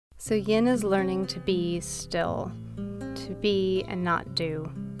So yin is learning to be still, to be and not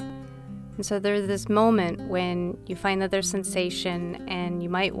do. And so there's this moment when you find that there's sensation and you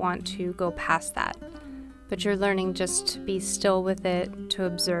might want to go past that, but you're learning just to be still with it, to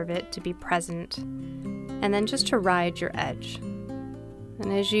observe it, to be present, and then just to ride your edge.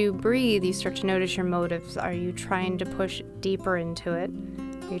 And as you breathe, you start to notice your motives. Are you trying to push deeper into it?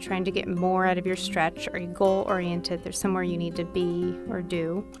 Are you trying to get more out of your stretch? Are you goal-oriented? There's somewhere you need to be or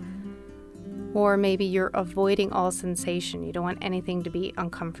do. Or maybe you're avoiding all sensation. You don't want anything to be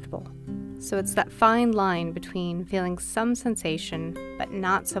uncomfortable. So it's that fine line between feeling some sensation, but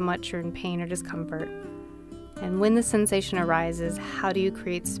not so much you're in pain or discomfort. And when the sensation arises, how do you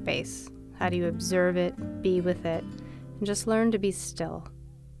create space? How do you observe it, be with it, and just learn to be still?